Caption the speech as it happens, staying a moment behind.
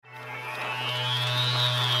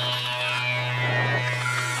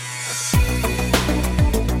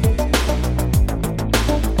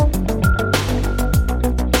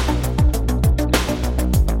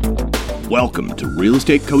Welcome to Real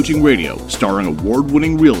Estate Coaching Radio, starring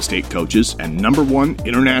award-winning real estate coaches and #1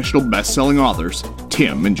 international best-selling authors,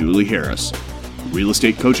 Tim and Julie Harris. Real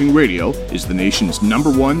Estate Coaching Radio is the nation's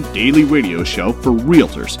 #1 daily radio show for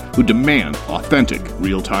realtors who demand authentic,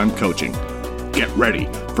 real-time coaching. Get ready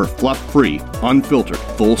for fluff-free, unfiltered,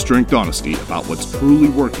 full-strength honesty about what's truly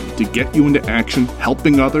working to get you into action,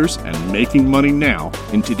 helping others, and making money now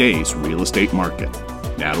in today's real estate market.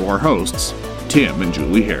 Now to our hosts, Tim and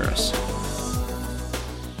Julie Harris.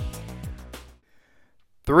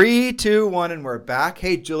 3, 2, 1, and we're back.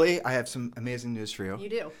 Hey, Julie, I have some amazing news for you. You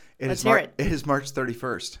do. It is March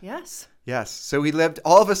 31st. Yes. Yes. So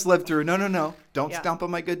all of us lived through, no. Don't stomp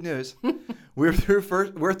on my good news. We're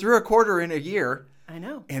through a quarter in a year. I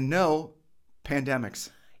know. And no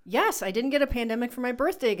pandemics. Yes, I didn't get a pandemic for my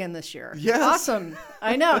birthday again this year. Yes. Awesome.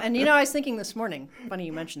 I know. And I was thinking this morning, funny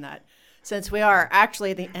you mentioned that, since we are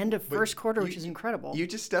actually at the end of first quarter, which is incredible. You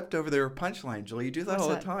just stepped over their punchline, Julie. You do that all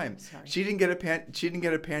the time. Sorry. She didn't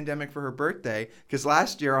get a pandemic for her birthday because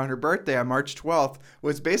last year on her birthday on March 12th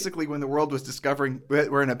was basically when the world was discovering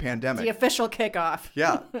we're in a pandemic. The official kickoff.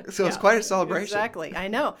 Yeah. So it's quite a celebration. Exactly. I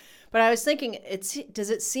know. But I was thinking,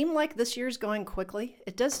 does it seem like this year's going quickly?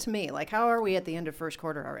 It does to me. Like, how are we at the end of first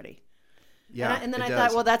quarter already? Yeah, and then I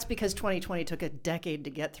thought, well, that's because 2020 took a decade to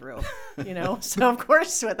get through, So, of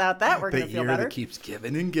course, without that, we're going to feel better. The year that keeps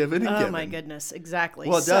giving and giving and giving. Oh, my goodness. Exactly.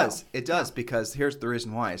 Well, it does. It does because here's the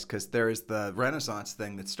reason why. Is because there is the Renaissance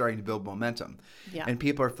thing that's starting to build momentum. Yeah. And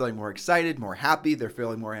people are feeling more excited, more happy. They're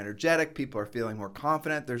feeling more energetic. People are feeling more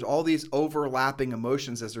confident. There's all these overlapping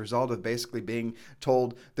emotions as a result of basically being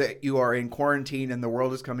told that you are in quarantine and the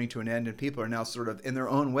world is coming to an end. And people are now sort of in their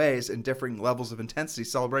own ways in differing levels of intensity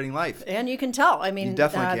celebrating life. And you can tell. I mean,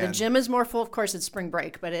 the gym is more full. Of course, it's spring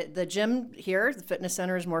break, but the gym here, the fitness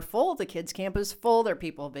center is more full. The kids' camp is full. There are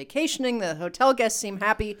people vacationing. The hotel guests seem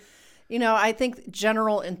happy. I think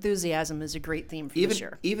general enthusiasm is a great theme for this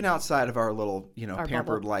year. Even outside of our little, our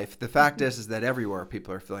pampered life, the fact is that everywhere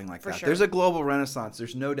people are feeling like that. Sure. There's a global renaissance.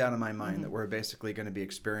 There's no doubt in my mind that we're basically going to be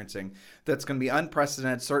experiencing that's going to be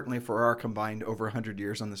unprecedented, certainly for our combined over 100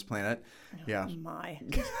 years on this planet. Yeah. My.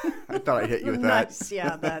 I thought I'd hit you with that. Nice.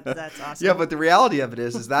 Yeah, that's awesome. Yeah, but the reality of it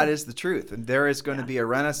is that is the truth. And there is going to be a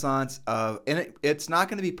renaissance and it's not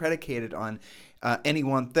going to be predicated on any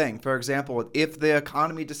one thing. For example, if the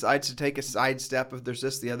economy decides to take a sidestep, if there's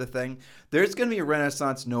this, the other thing, there's going to be a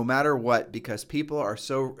renaissance no matter what, because people are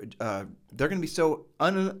so they're going to be so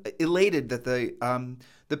elated that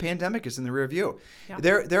the pandemic is in the rear view. Yeah.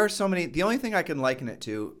 There are so many. The only thing I can liken it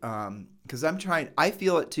to, because I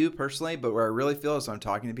feel it too personally, but where I really feel is when I'm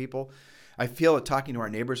talking to people. I feel it talking to our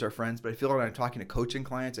neighbors, our friends, but I feel it when I'm talking to coaching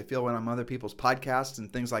clients. I feel it when I'm on other people's podcasts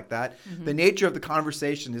and things like that. Mm-hmm. The nature of the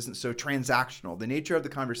conversation isn't so transactional. The nature of the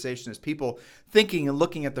conversation is people thinking and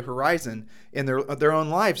looking at the horizon in their own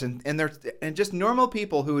lives, and just normal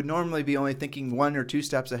people who would normally be only thinking 1 or 2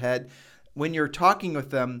 steps ahead. When you're talking with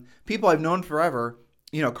them, people I've known forever.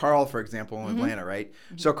 Carl, for example, in Atlanta, right?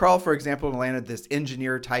 Mm-hmm. So Carl, for example, in Atlanta, this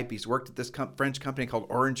engineer type, he's worked at this French company called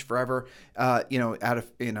Orange Forever. I don't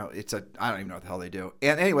even know what the hell they do.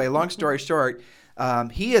 And anyway, long story short,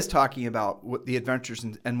 he is talking about what the adventures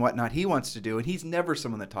and whatnot he wants to do, and he's never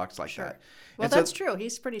someone that talks like that. Well, that's true.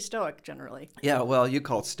 He's pretty stoic generally. Yeah, well, you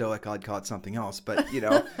call it stoic, I'd call it something else. But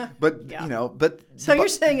So you're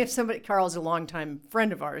saying if Carl's a longtime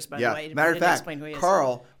friend of ours, by the way. Matter of fact,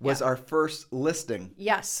 Carl was our first listing.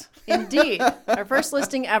 Yes, indeed, our first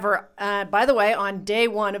listing ever. By the way, on day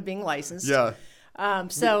 1 of being licensed. Yeah.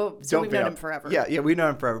 So we've known him forever. Yeah, we've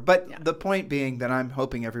known him forever. But the point being that I'm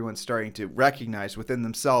hoping everyone's starting to recognize within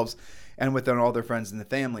themselves and within all their friends in the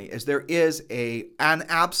family is there is an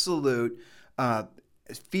absolute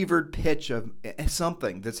fevered pitch of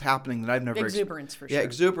something that's happening that I've never exuberance for sure. Yeah,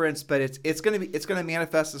 exuberance, but it's going to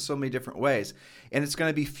manifest in so many different ways, and it's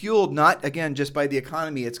going to be fueled not again just by the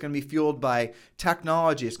economy. It's going to be fueled by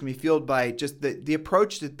technology. It's going to be fueled by just the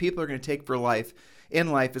approach that people are going to take for life. In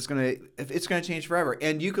life, it's going to change forever.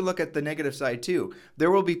 And you can look at the negative side too. There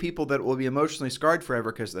will be people that will be emotionally scarred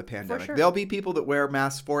forever because of the pandemic. Sure. There'll be people that wear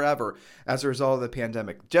masks forever as a result of the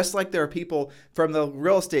pandemic. Just like there are people from the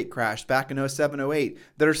real estate crash back in 07, 08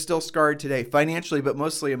 that are still scarred today, financially, but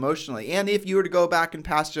mostly emotionally. And if you were to go back in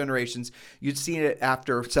past generations, you'd see it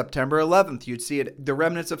after September 11th. You'd see it. The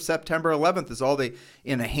remnants of September 11th is all the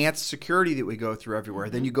enhanced security that we go through everywhere.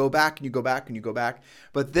 Mm-hmm. Then you go back and you go back and you go back.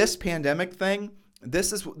 But this pandemic thing,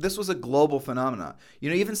 This was a global phenomenon.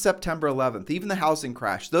 Even September 11th, even the housing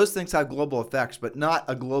crash, those things have global effects, but not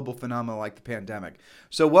a global phenomenon like the pandemic.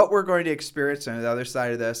 So what we're going to experience on the other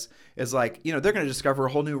side of this is they're going to discover a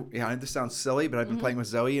whole new, this sounds silly, but I've been playing with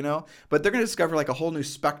Zoe, but they're going to discover like a whole new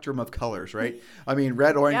spectrum of colors, right? I mean,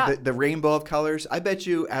 red, orange, the rainbow of colors. I bet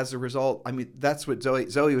you as a result, that's what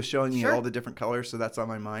Zoe was showing me, all the different colors. So that's on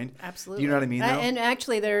my mind. Absolutely. Do you know what I mean? And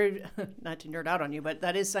actually they're, not to nerd out on you, but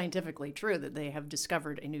that is scientifically true that they have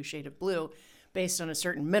discovered a new shade of blue based on a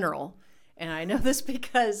certain mineral. And I know this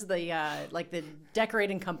because the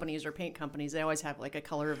decorating companies or paint companies, they always have like a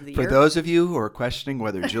color of the year. For those of you who are questioning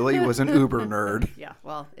whether Julie was an uber nerd. Yeah,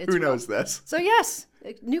 well, it's who knows this? So yes,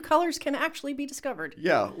 new colors can actually be discovered.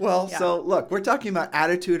 Yeah, well, so look, we're talking about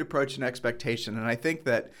attitude, approach, and expectation. And I think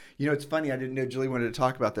that, it's funny, I didn't know Julie wanted to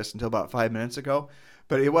talk about this until about 5 minutes ago.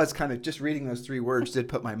 But it was kind of just reading those three words did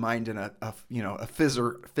put my mind in a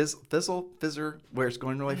fizzle, where it's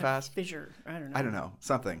going really fast. Fissure, I don't know. I don't know,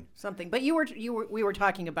 something. But we were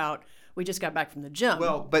talking about, we just got back from the gym.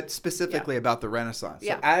 Well, but specifically about the Renaissance.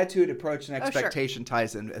 Yeah. So attitude, approach, and expectation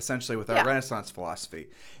ties in essentially with our Renaissance philosophy.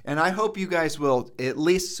 And I hope you guys will at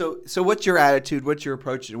least, so what's your attitude, what's your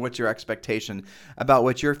approach, and what's your expectation about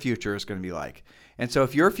what your future is going to be like? And so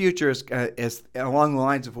if your future is along the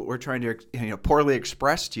lines of what we're trying to poorly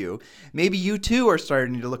express to you, maybe you too are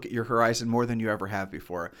starting to look at your horizon more than you ever have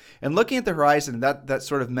before. And looking at the horizon, that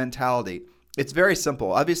sort of mentality, it's very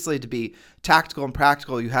simple. Obviously, to be tactical and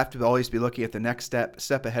practical, you have to always be looking at the next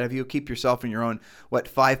step ahead of you. Keep yourself in your own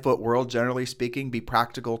 5-foot world, generally speaking. Be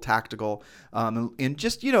practical, tactical, and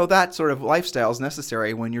just that sort of lifestyle is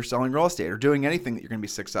necessary when you're selling real estate or doing anything that you're going to be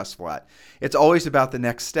successful at. It's always about the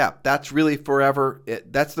next step. That's really forever.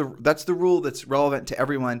 That's the rule that's relevant to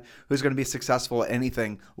everyone who's going to be successful at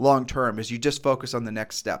anything long term. Is you just focus on the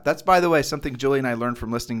next step. That's, by the way, something Julie and I learned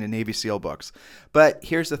from listening to Navy SEAL books. But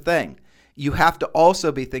here's the thing. You have to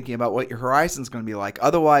also be thinking about what your horizon is going to be like.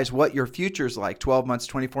 Otherwise, what your future is like 12 months,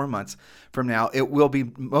 24 months from now, it will be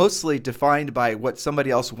mostly defined by what somebody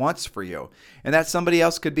else wants for you. And that somebody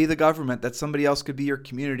else could be the government. That somebody else could be your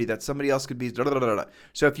community. That somebody else could be...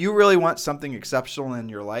 So if you really want something exceptional in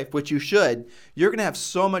your life, which you should, you're going to have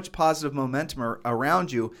so much positive momentum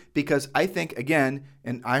around you because I think, again,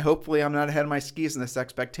 and hopefully I'm not ahead of my skis in this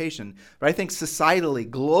expectation, but I think societally,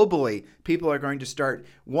 globally, people are going to start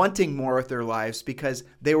wanting more with their lives because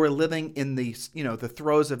they were living in the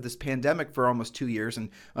throes of this pandemic for almost 2 years. And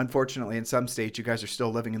unfortunately, in some states, you guys are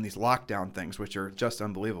still living in these lockdown things, which are just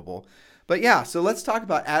unbelievable. But yeah, so let's talk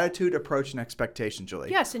about attitude, approach, and expectation,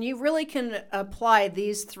 Julie. Yes, and you really can apply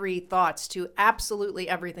these three thoughts to absolutely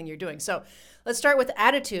everything you're doing. So let's start with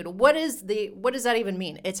attitude. What does that even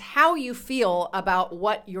mean? It's how you feel about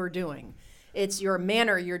what you're doing. It's your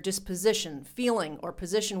manner, your disposition, feeling, or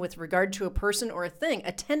position with regard to a person or a thing,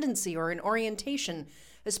 a tendency or an orientation,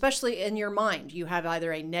 especially in your mind. You have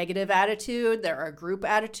either a negative attitude, there are group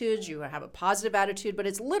attitudes, you have a positive attitude, but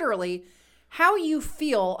it's literally how you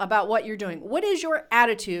feel about what you're doing. What is your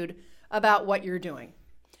attitude about what you're doing?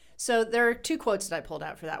 So there are two quotes that I pulled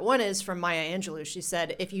out for that. One is from Maya Angelou. She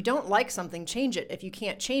said, if you don't like something, change it. If you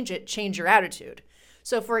can't change it, change your attitude.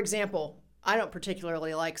 So for example, I don't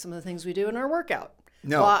particularly like some of the things we do in our workout.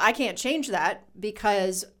 No. Well, I can't change that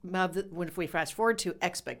because if we fast forward to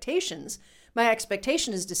expectations, my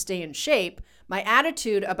expectation is to stay in shape. My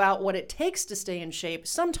attitude about what it takes to stay in shape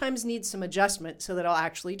sometimes needs some adjustment so that I'll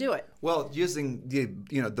actually do it. Well, using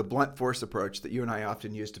the blunt force approach that you and I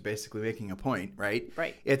often use to basically making a point, right?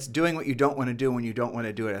 Right. It's doing what you don't want to do when you don't want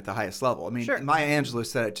to do it at the highest level. I mean, Sure. Maya Angelou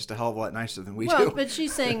said it just a hell of a lot nicer than we do. Well, but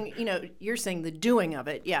she's saying, you're saying the doing of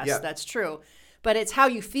it. Yes, Yeah. that's true. But it's how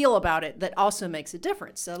you feel about it that also makes a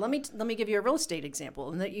difference. So let me give you a real estate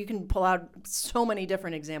example, and that you can pull out so many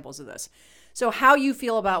different examples of this. So how you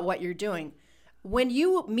feel about what you're doing. When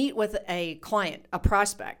you meet with a client, a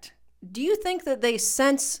prospect, do you think that they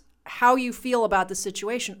sense how you feel about the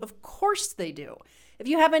situation? Of course they do. If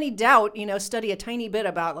you have any doubt, study a tiny bit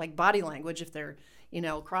about like body language. If they're,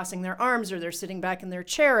 crossing their arms or they're sitting back in their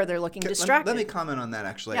chair or they're looking distracted. Let me comment on that,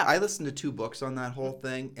 actually. Yeah. I listened to 2 books on that whole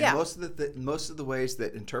thing. And most of the ways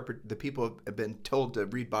that the people have been told to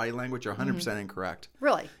read body language are 100% incorrect.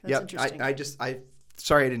 Really? That's interesting.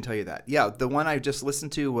 Sorry I didn't tell you that. Yeah, the one I just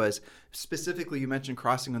listened to was specifically you mentioned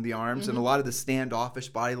crossing of the arms and a lot of the standoffish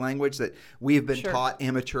body language that we've been taught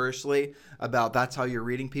amateurishly about that's how you're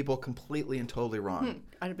reading people, completely and totally wrong.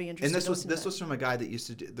 I'd be interested. And this was from a guy that used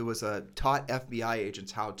to do, there was a taught FBI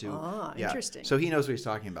agents how to. Interesting. So he knows what he's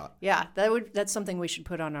talking about. Yeah, that's something we should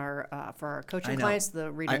put on our for our coaching clients,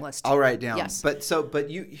 the reading list. I'll write down. Yes. But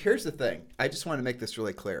here's the thing. I just want to make this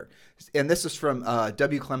really clear. And this is from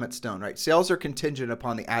Clement Stone, right? Sales are contingent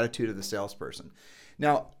upon the attitude of the salesperson.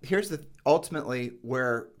 Now, here's ultimately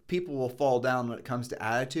where people will fall down when it comes to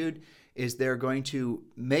attitude is they're going to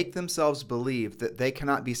make themselves believe that they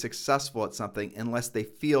cannot be successful at something unless they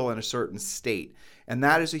feel in a certain state. And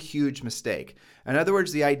that is a huge mistake. In other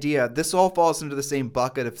words, the idea, this all falls into the same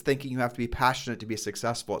bucket of thinking you have to be passionate to be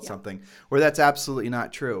successful at something, where that's absolutely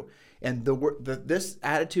not true. And this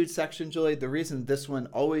attitude section, Julie, the reason this one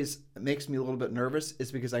always makes me a little bit nervous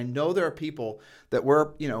is because I know there are people that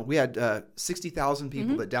we had 60,000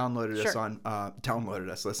 people that downloaded us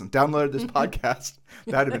downloaded this podcast.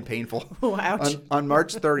 That would have been painful. Ouch. On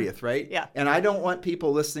March 30th, right? Yeah. And I don't want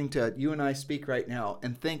people listening to you and I speak right now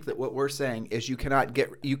and think that what we're saying is you cannot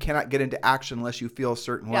get into action unless you feel a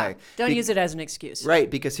certain way. Don't use it as an excuse. Right,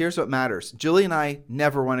 because here's what matters. Julie and I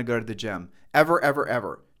never want to go to the gym. Ever, ever,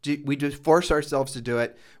 ever. We just force ourselves to do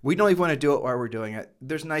it. We don't even want to do it while we're doing it.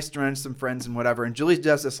 There's nice to run some friends and whatever. And Julie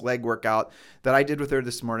does this leg workout that I did with her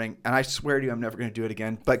this morning. And I swear to you, I'm never going to do it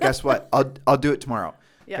again. But guess what? I'll do it tomorrow.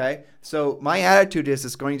 Yeah. Okay. So my attitude is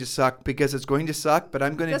it's going to suck because it's going to suck, but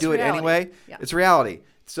I'm going to do it anyway. Yeah. It's reality.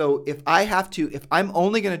 So if I'm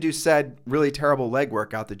only going to do said really terrible leg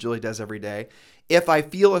workout that Julie does every day, if I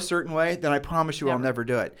feel a certain way, then I promise you I'll never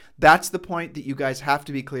do it. That's the point that you guys have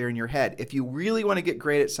to be clear in your head. If you really want to get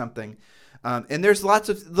great at something, and there's lots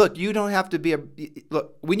of, you don't have to be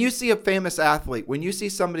when you see a famous athlete, when you see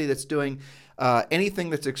somebody that's doing anything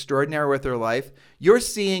that's extraordinary with their life, you're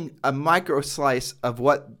seeing a micro slice of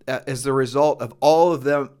what is the result of all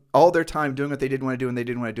their time doing what they didn't want to do and they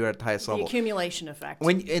didn't want to do it at the highest level. The accumulation effect.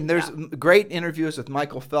 And there's great interviews with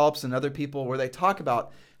Michael Phelps and other people where they talk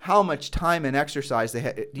about how much time and exercise they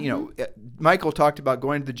had. Michael talked about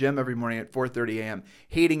going to the gym every morning at 4:30 a.m.,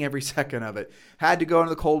 hating every second of it. Had to go into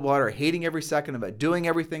the cold water, hating every second of it. Doing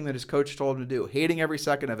everything that his coach told him to do, hating every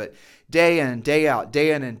second of it. Day in, day out,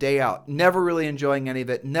 day in and day out. Never really enjoying any of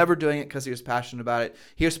it. Never doing it because he was passionate about it.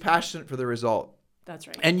 He was passionate for the result. That's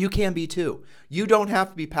right. And you can be too. You don't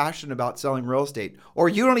have to be passionate about selling real estate, or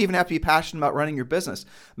you don't even have to be passionate about running your business.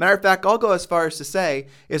 Matter of fact, I'll go as far as to say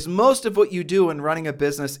is most of what you do in running a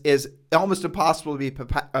business is almost impossible to be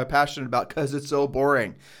passionate about because it's so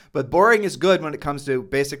boring. But boring is good when it comes to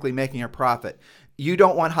basically making a profit. You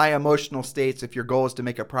don't want high emotional states if your goal is to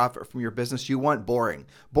make a profit from your business. You want boring.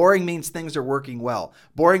 Boring means things are working well.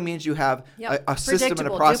 Boring means you have a system and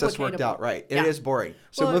a process worked out. Right. It is boring.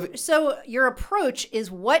 So your approach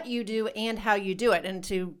is what you do and how you do it. And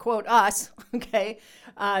to quote us,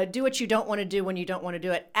 do what you don't want to do when you don't want to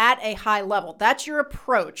do it at a high level. That's your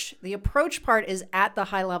approach. The approach part is at the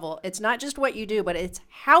high level. It's not just what you do, but it's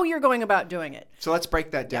how you're going about doing it. So let's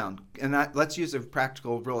break that down. And let's use a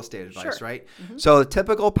practical real estate advice, right? Mm-hmm. So the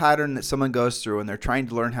typical pattern that someone goes through when they're trying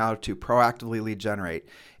to learn how to proactively lead generate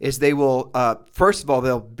is they will, first of all,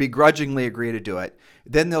 they'll begrudgingly agree to do it.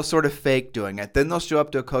 Then they'll sort of fake doing it. Then they'll show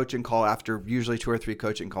up to a coaching call after usually 2 or 3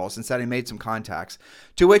 coaching calls and said, I made some contacts,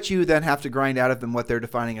 to which you then have to grind out of them what they're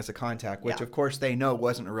defining as a contact, which of course they know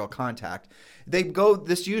wasn't a real contact. They go,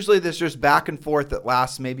 there's just back and forth that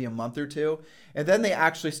lasts maybe a month or two. And then they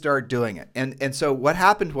actually start doing it. And so what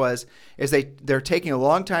happened is they're taking a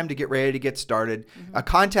long time to get ready to get started. Mm-hmm. A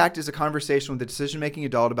contact is a conversation with a decision-making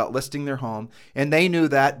adult about listing their home. And they knew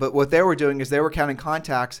that, but what they were doing is they were counting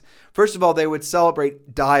contacts. First of all, they would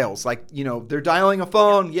celebrate dials. Like, they're dialing a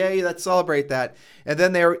phone. Yay, let's celebrate that. And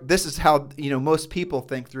then this is how, most people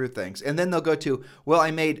think through things. And then they'll go to, well,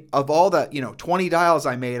 I made, of all the, 20 dials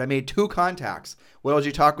I made 2 contacts. Well, did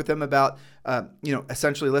you talk with them about,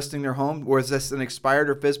 essentially listing their home? Was this an expired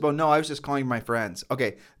or FSBO? No, I was just calling my friends.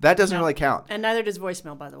 Okay, that doesn't really count. And neither does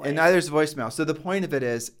voicemail, by the way. And neither does voicemail. So the point of it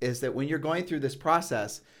is that when you're going through this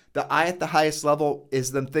process, the I at the highest level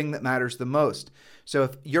is the thing that matters the most. So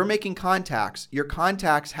if you're making contacts, your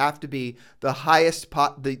contacts have to be the highest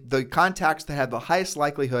the contacts that have the highest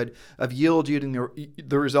likelihood of yielding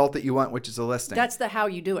the result that you want, which is a listing. That's the how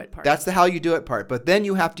you do it part. That's the how you do it part. But then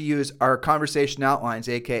you have to use our conversation outlines,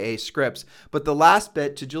 aka scripts. But the last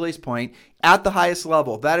bit, to Julie's point, at the highest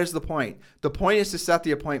level, that is the point. The point is to set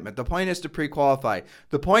the appointment. The point is to pre-qualify.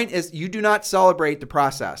 The point is you do not celebrate the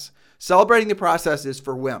process. Celebrating the process is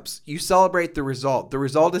for wimps. You celebrate the result. The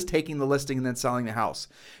result is taking the listing and then selling the house.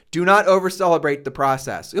 Do not over-celebrate the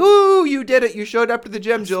process. Ooh, you did it. You showed up to the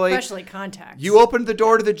gym, Julie. Especially contacts. You opened the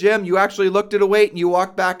door to the gym. You actually looked at a weight and you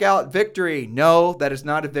walked back out. Victory. No, that is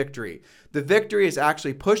not a victory. The victory is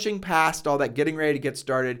actually pushing past all that getting ready to get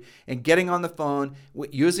started and getting on the phone,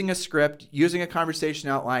 using a script, using a conversation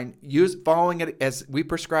outline, following it as we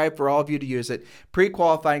prescribe for all of you to use it,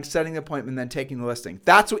 pre-qualifying, setting the appointment, then taking the listing.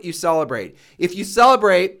 That's what you celebrate. If you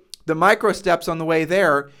celebrate the micro steps on the way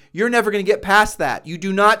there, you're never going to get past that. You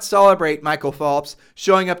do not celebrate, Michael Phelps,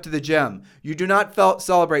 showing up to the gym. You do not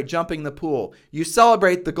celebrate jumping the pool. You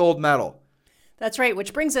celebrate the gold medal. That's right,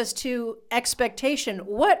 which brings us to expectation.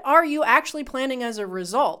 What are you actually planning as a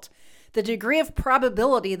result? The degree of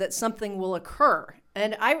probability that something will occur.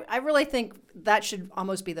 And I really think that should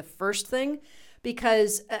almost be the first thing,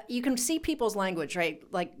 because you can see people's language, right?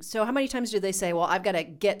 Like, so how many times do they say, well, I've got to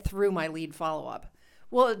get through my lead follow-up?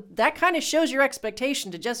 Well, that kind of shows your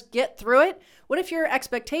expectation to just get through it. What if your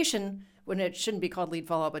expectation, when it shouldn't be called lead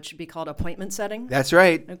follow-up, it should be called appointment setting? That's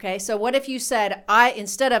right. Okay, so what if you said,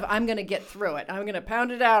 instead of I'm going to get through it, I'm going to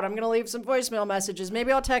pound it out, I'm going to leave some voicemail messages,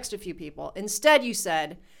 maybe I'll text a few people. Instead, you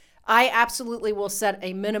said, I absolutely will set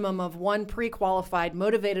a minimum of one pre-qualified,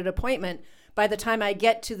 motivated appointment by the time I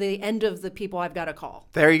get to the end of the people I've got to call.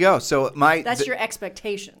 There you go. So that's your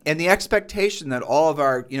expectation. And the expectation that all of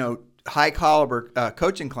our, high caliber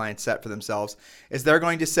coaching clients set for themselves is they're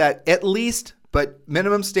going to set at least, but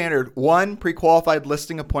minimum standard, one pre-qualified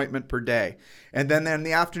listing appointment per day. And then in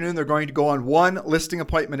the afternoon, they're going to go on one listing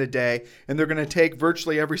appointment a day, and they're going to take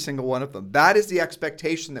virtually every single one of them. That is the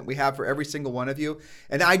expectation that we have for every single one of you.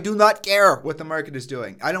 And I do not care what the market is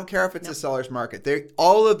doing. I don't care if it's a seller's market.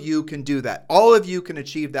 All of you can do that. All of you can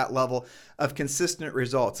achieve that level of consistent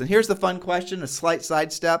results. And here's the fun question, a slight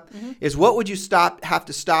sidestep, is what would you have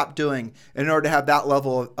to stop doing in order to have that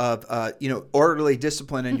level of orderly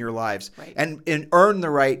discipline in your lives, right, and earn the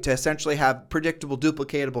right to essentially have predictable,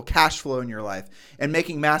 duplicatable cash flow in your life and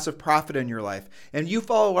making massive profit in your life. And you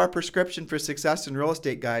follow our prescription for success in real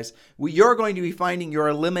estate, guys, you're going to be finding you're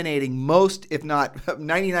eliminating most, if not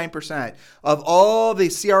 99% of all the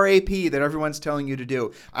CRAP that everyone's telling you to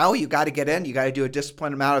do. Oh, you got to get in, you got to do a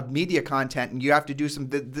disciplined amount of media content, and you have to do some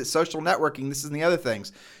the social networking, this and the other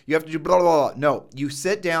things. You have to do blah, blah, blah. No, you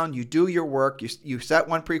sit down, you do your work, you set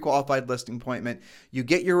one pre-qualified listing appointment, you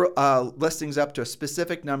get your listings up to a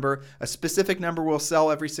specific number will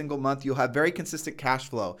sell every single month. You'll have very consistent cash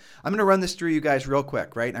flow. I'm going to run this through you guys real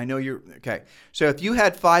quick, right? I know you're, okay. So if you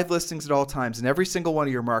had 5 listings at all times in every single one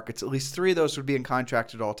of your markets, at least 3 of those would be in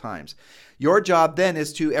contract at all times. Your job then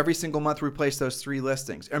is to every single month replace those 3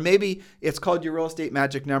 listings. Or maybe it's called your real estate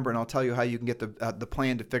magic number, and I'll tell you how you can get the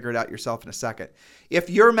plan to figure it out yourself in a second. If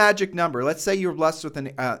your magic number, let's say you're blessed with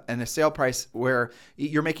a sale price where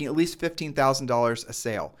you're making at least $15,000 a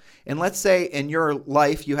sale. And let's say in your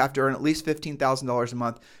life you have to earn at least $15,000 a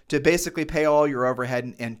month to basically pay all your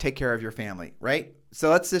overhead and take care of your family, right? So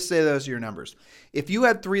let's just say those are your numbers. If you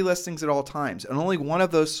had 3 listings at all times and only one of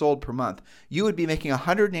those sold per month, you would be making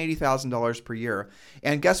 $180,000 per year.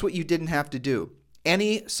 And guess what you didn't have to do?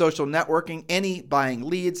 Any social networking, any buying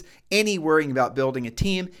leads, any worrying about building a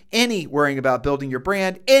team, any worrying about building your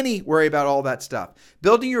brand, any worry about all that stuff.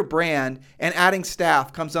 Building your brand and adding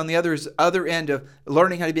staff comes on the other end of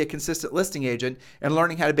learning how to be a consistent listing agent and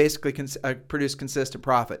learning how to basically produce consistent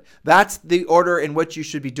profit. That's the order in which you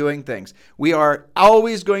should be doing things. We are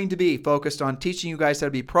always going to be focused on teaching you guys how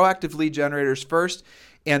to be proactive lead generators first.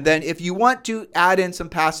 And then if you want to add in some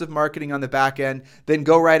passive marketing on the back end, then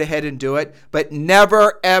go right ahead and do it. But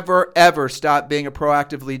never, ever, ever stop being a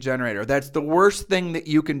proactive lead generator. That's the worst thing that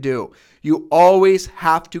you can do. You always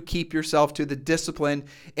have to keep yourself to the discipline.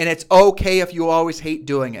 And it's okay if you always hate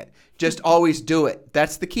doing it. Just always do it.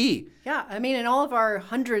 That's the key. Yeah. I mean, in all of our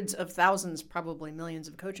hundreds of thousands, probably millions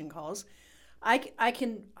of coaching calls, I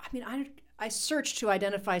search to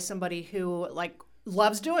identify somebody who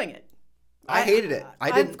loves doing it. I hated it.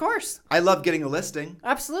 I didn't. Of course. I loved getting a listing.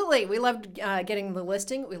 Absolutely. We loved getting the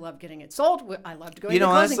listing. We loved getting it sold. I loved going to the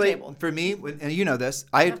closing honestly, table. For me, and you know this,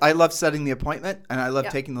 I love setting the appointment and I love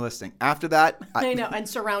taking the listing. After that, I know, and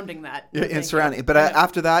surrounding that. And surrounding. But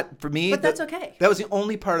after that, for me, that's okay. That was the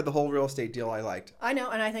only part of the whole real estate deal I liked. I know,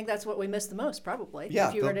 and I think that's what we missed the most, probably. Yeah.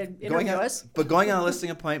 If you were to interview us. But going on a listing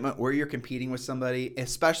appointment where you're competing with somebody,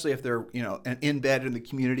 especially if they're in bed in the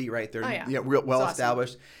community, right? They're well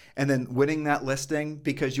established. And then winning that listing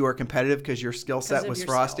because you are competitive because your skill set was your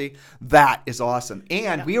frosty, that is awesome.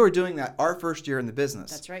 And we were doing that our first year in the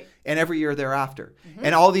business. That's right. And every year thereafter.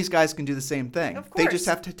 And all these guys can do the same thing. Of course. They just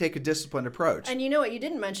have to take a disciplined approach. And you know what you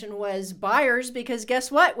didn't mention was buyers, because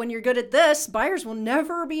guess what? When you're good at this, buyers will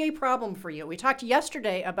never be a problem for you. We talked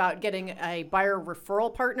yesterday about getting a buyer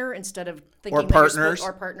referral partner instead of thinking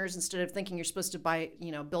partners instead of thinking you're supposed to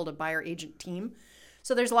build a buyer agent team.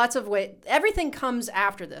 So there's lots of ways. Everything comes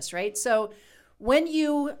after this, right? So when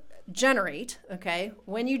you generate,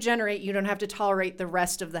 you don't have to tolerate the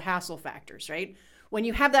rest of the hassle factors, right? When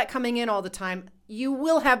you have that coming in all the time, you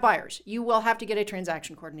will have buyers. You will have to get a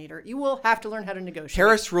transaction coordinator. You will have to learn how to negotiate.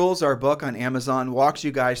 Harris Rules, our book on Amazon, walks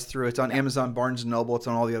you guys through. It's on Amazon, Barnes & Noble. It's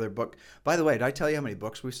on all the other books. By the way, did I tell you how many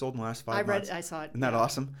books we sold in the last 5 months? I saw it. Isn't that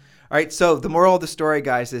awesome? All right, so the moral of the story,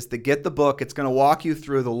 guys, is to get the book. It's going to walk you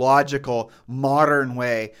through the logical, modern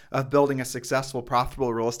way of building a successful,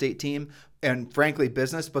 profitable real estate team and, frankly,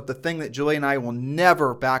 business. But the thing that Julie and I will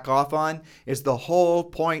never back off on is the whole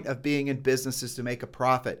point of being in business is to make a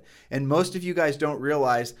profit. And most of you guys don't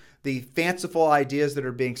realize the fanciful ideas that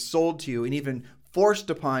are being sold to you and even forced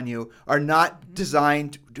upon you are not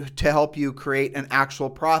designed to help you create an actual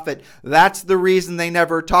profit. That's the reason they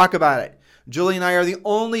never talk about it. Julie and I are the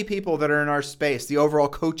only people that are in our space, the overall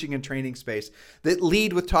coaching and training space, that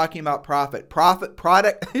lead with talking about profit.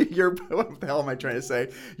 Product, what the hell am I trying to say?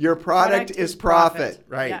 Your product is profit,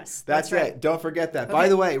 right? Yes, that's right. it. Don't forget that. Okay. By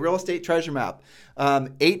the way, Real Estate Treasure Map,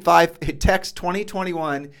 text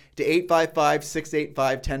 2021 to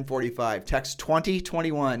 855-685-1045. Text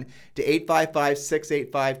 2021 to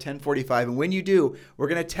 855-685-1045. And when you do, we're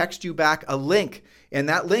going to text you back a link. And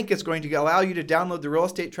that link is going to allow you to download the Real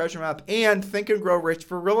Estate Treasure Map and Think and Grow Rich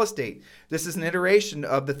for Real Estate. This is an iteration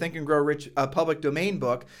of the Think and Grow Rich public domain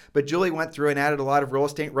book, but Julie went through and added a lot of real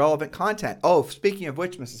estate relevant content. Oh, speaking of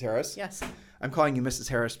which, Mrs. Harris. Yes. I'm calling you Mrs.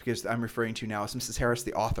 Harris because I'm referring to you now as Mrs. Harris,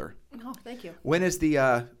 the author. Oh, thank you. When is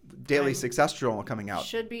the Daily Success Journal coming out?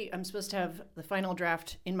 I'm supposed to have the final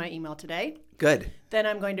draft in my email today. Good. Then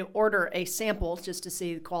I'm going to order a sample just to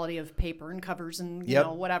see the quality of paper and covers and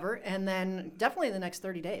whatever. And then definitely in the next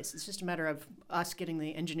 30 days. It's just a matter of us getting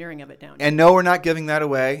the engineering of it down. And no, we're not giving that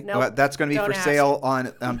away. Nope. That's going to be for sale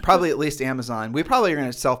on probably at least Amazon. We probably are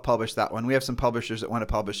going to self-publish that one. We have some publishers that want to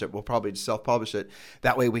publish it. We'll probably just self-publish it.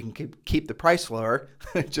 That way we can keep the price lower,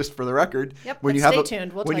 just for the record. Yep. When you stay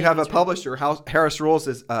tuned. When you have a publisher, Harris Rules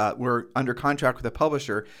is we're under contract with a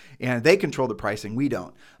publisher, and they control the pricing. We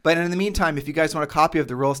don't. But in the meantime, if you guys want a copy of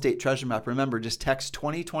the Real Estate Treasure Map, remember, just text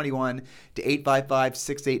 2021 to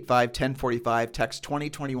 855-685-1045. Text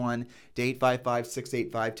 2021 to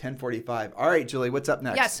 855-685-1045. All right, Julie, what's up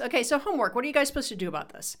next? Yes. Okay, so homework. What are you guys supposed to do about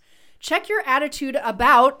this? Check your attitude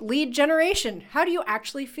about lead generation. How do you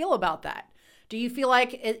actually feel about that? Do you feel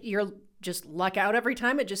like you're just luck out every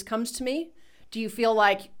time it just comes to me? Do you feel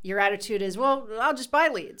like your attitude is, well, I'll just buy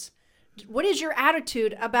leads? What is your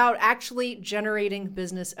attitude about actually generating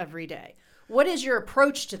business every day? What is your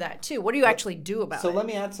approach to that, too? What do you actually do about it? So let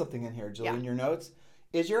me add something in here, Julie, in your notes.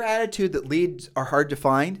 Is your attitude that leads are hard to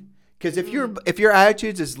find? Because if your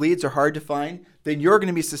attitudes is leads are hard to find, then you're going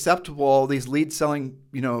to be susceptible to all these lead selling,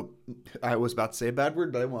 I was about to say a bad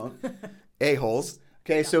word, but I won't, a-holes.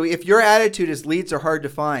 Okay, so if your attitude is leads are hard to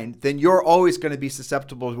find, then you're always going to be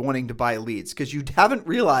susceptible to wanting to buy leads because you haven't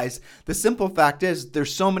realized the simple fact is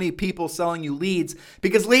there's so many people selling you leads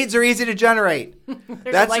because leads are easy to generate.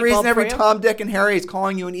 That's the reason every Tom, Dick, and Harry is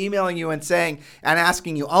calling you and emailing you and saying and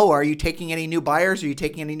asking you, oh, are you taking any new buyers? Are you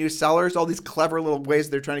taking any new sellers? All these clever little ways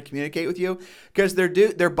they're trying to communicate with you because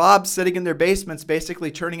they're Bobs sitting in their basements basically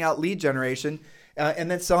churning out lead generation.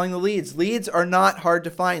 And then selling the leads. Leads are not hard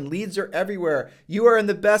to find. Leads are everywhere. You are in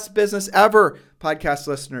the best business ever, podcast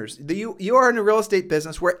listeners. You are in a real estate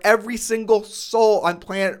business where every single soul on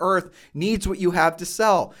planet Earth needs what you have to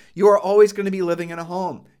sell. You are always going to be living in a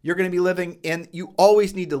home. You're going to be you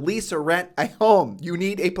always need to lease or rent a home. You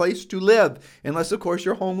need a place to live, unless, of course,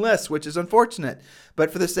 you're homeless, which is unfortunate.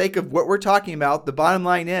 But for the sake of what we're talking about, the bottom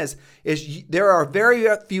line is there are very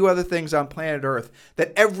few other things on planet Earth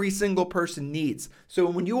that every single person needs. So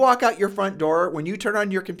when you walk out your front door, when you turn on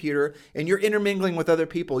your computer and you're intermingling with other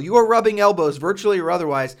people, you are rubbing elbows, virtually or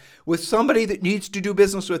otherwise, with somebody that needs to do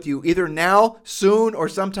business with you, either now, soon, or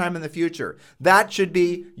sometime in the future. That should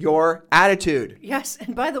be your attitude. Yes,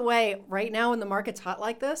 and by the way, right now when the market's hot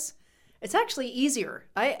like this, it's actually easier.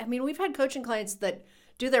 I mean, we've had coaching clients that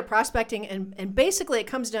do their prospecting and basically it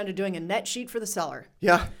comes down to doing a net sheet for the seller.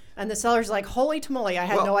 Yeah. And the seller's like, holy tamale, I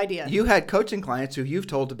had no idea. You had coaching clients who you've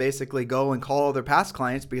told to basically go and call their past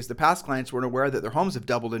clients because the past clients weren't aware that their homes have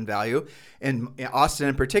doubled in value, in Austin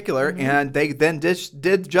in particular, and they then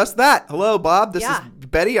did just that. Hello, Bob. This is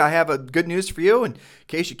Betty. I have a good news for you. In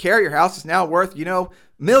case you care, your house is now worth, $1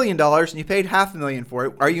 million, and you paid $500,000 for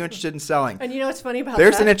it. Are you interested in selling? And you know what's funny about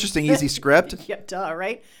There's that? an interesting, easy script. Yeah, duh,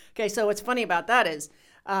 right? Okay, so what's funny about that is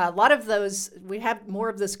a lot of those, we have more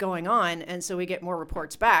of this going on, and so we get more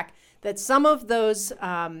reports back that some of those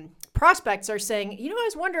prospects are saying, I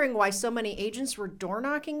was wondering why so many agents were door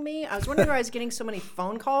knocking me. I was wondering why I was getting so many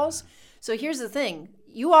phone calls. So here's the thing.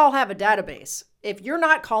 You all have a database. If you're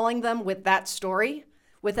not calling them with that story,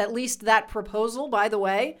 with at least that proposal, by the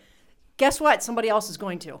way, guess what? Somebody else is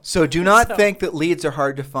going to. So do not think that leads are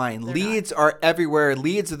hard to find. Leads are everywhere.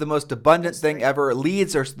 Leads are the most abundant thing ever.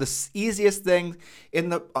 Leads are the easiest thing in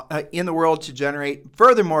the world to generate.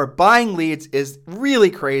 Furthermore, buying leads is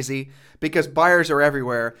really crazy because buyers are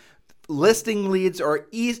everywhere. Listing leads are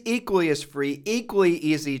equally as free, equally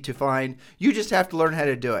easy to find. You just have to learn how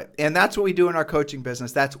to do it. And that's what we do in our coaching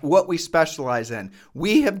business. That's what we specialize in.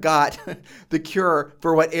 We have got the cure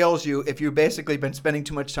for what ails you if you've basically been spending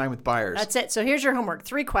too much time with buyers. That's it. So here's your homework.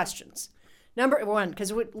 3 questions. Number 1,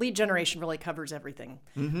 because lead generation really covers everything.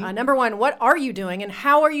 Number 1, what are you doing and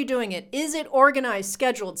how are you doing it? Is it organized,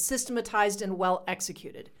 scheduled, systematized, and well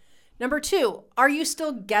executed? Number 2, are you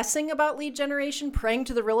still guessing about lead generation, praying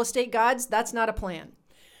to the real estate gods? That's not a plan.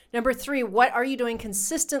 Number 3, what are you doing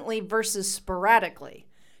consistently versus sporadically?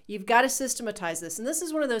 You've got to systematize this. And this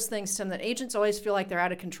is one of those things, Tim, that agents always feel like they're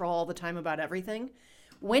out of control all the time about everything.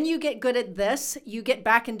 When you get good at this, you get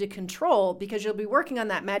back into control because you'll be working on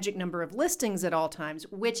that magic number of listings at all times,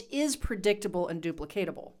 which is predictable and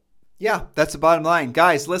duplicatable. Yeah, that's the bottom line.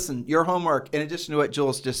 Guys, listen, your homework, in addition to what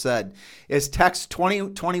Jules just said, is text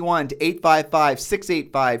 2021 to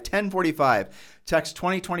 855-685-1045. Text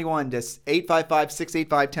 2021 to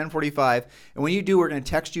 855-685-1045. And when you do, we're going to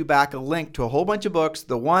text you back a link to a whole bunch of books.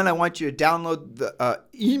 The one I want you to download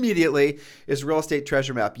immediately is Real Estate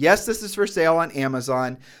Treasure Map. Yes, this is for sale on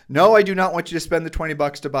Amazon. No, I do not want you to spend the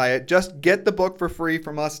 $20 to buy it. Just get the book for free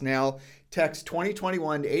from us now. Text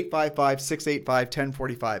 2021 to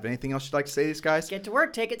 855-685-1045. Anything else you'd like to say to these guys? Get to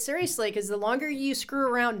work. Take it seriously, because the longer you screw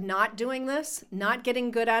around not doing this, not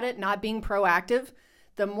getting good at it, not being proactive,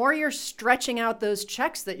 the more you're stretching out those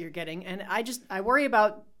checks that you're getting. And I worry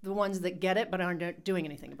about the ones that get it but aren't doing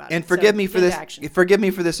anything about it. And forgive me for this. Forgive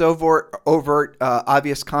me for this overt,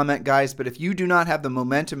 obvious comment, guys. But if you do not have the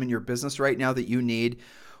momentum in your business right now that you need,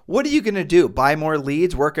 what are you going to do? Buy more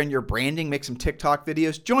leads, work on your branding, make some TikTok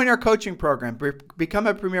videos, join our coaching program, become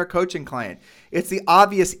a premier coaching client. It's the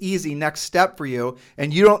obvious, easy next step for you.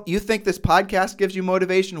 And you think this podcast gives you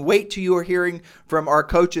motivation? Wait till you are hearing from our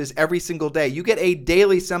coaches every single day. You get a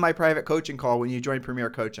daily semi-private coaching call when you join Premier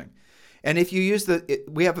Coaching. And if you use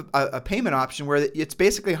we have a payment option where it's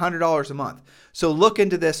basically $100 a month. So look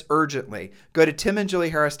into this urgently. Go to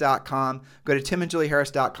timandjulieharris.com. Go to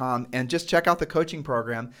timandjulieharris.com and just check out the coaching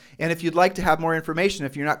program. And if you'd like to have more information,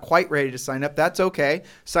 if you're not quite ready to sign up, that's okay.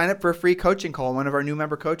 Sign up for a free coaching call. One of our new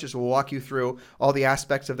member coaches will walk you through all the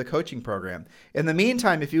aspects of the coaching program. In the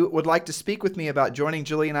meantime, if you would like to speak with me about joining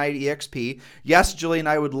Julie and I at EXP, yes, Julie and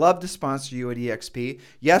I would love to sponsor you at EXP.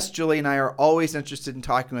 Yes, Julie and I are always interested in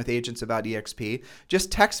talking with agents about EXP.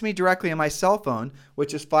 Just text me directly on my cell phone,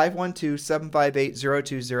 which is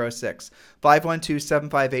 512-758-0206.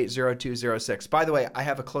 512-758-0206. By the way, I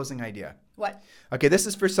have a closing idea. What? Okay, this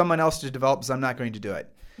is for someone else to develop because I'm not going to do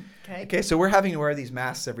it. Okay, so we're having to wear these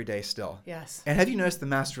masks every day still. Yes. And have you noticed the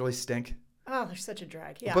masks really stink? Oh, they're such a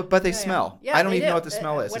drag. Yeah. But they smell. Yeah, I don't even know what the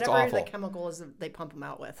smell is. It's awful. Whatever the chemical is that they pump them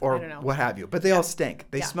out with. Or I don't know. what have you. But they all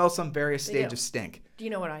stink. They smell some various stage of stink. Do you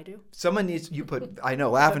know what I do? Someone needs, you put, I know,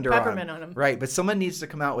 lavender peppermint on them. Right, but someone needs to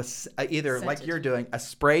come out with either, scented, like you're doing, a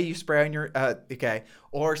spray you spray on your,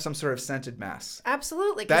 or some sort of scented mask.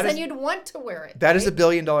 Absolutely, because then you'd want to wear it. That is $1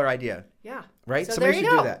 billion idea. Yeah. Right? So somebody should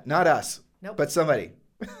do that. Not us. Nope. But somebody.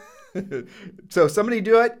 So somebody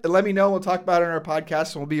do it and let me know. We'll talk about it on our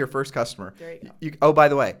podcast and we'll be your first customer. There you go. Oh, by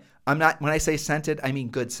the way, I'm not, when I say scented, I mean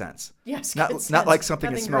good scents. Yes, not, good scents. Not like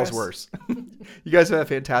something Nothing that smells gross. worse. You guys have a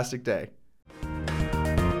fantastic day.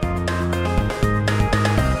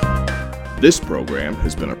 This program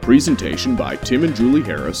has been a presentation by Tim and Julie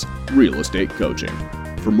Harris, Real Estate Coaching.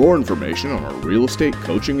 For more information on our real estate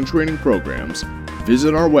coaching and training programs,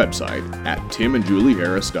 visit our website at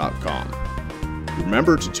timandjulieharris.com.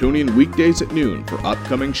 Remember to tune in weekdays at noon for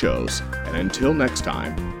upcoming shows. And until next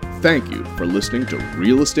time, thank you for listening to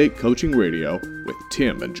Real Estate Coaching Radio with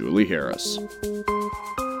Tim and Julie Harris.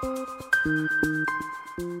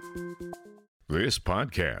 This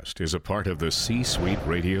podcast is a part of the C-Suite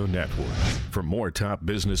Radio Network. For more top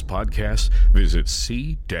business podcasts, visit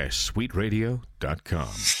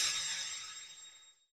c-suiteradio.com.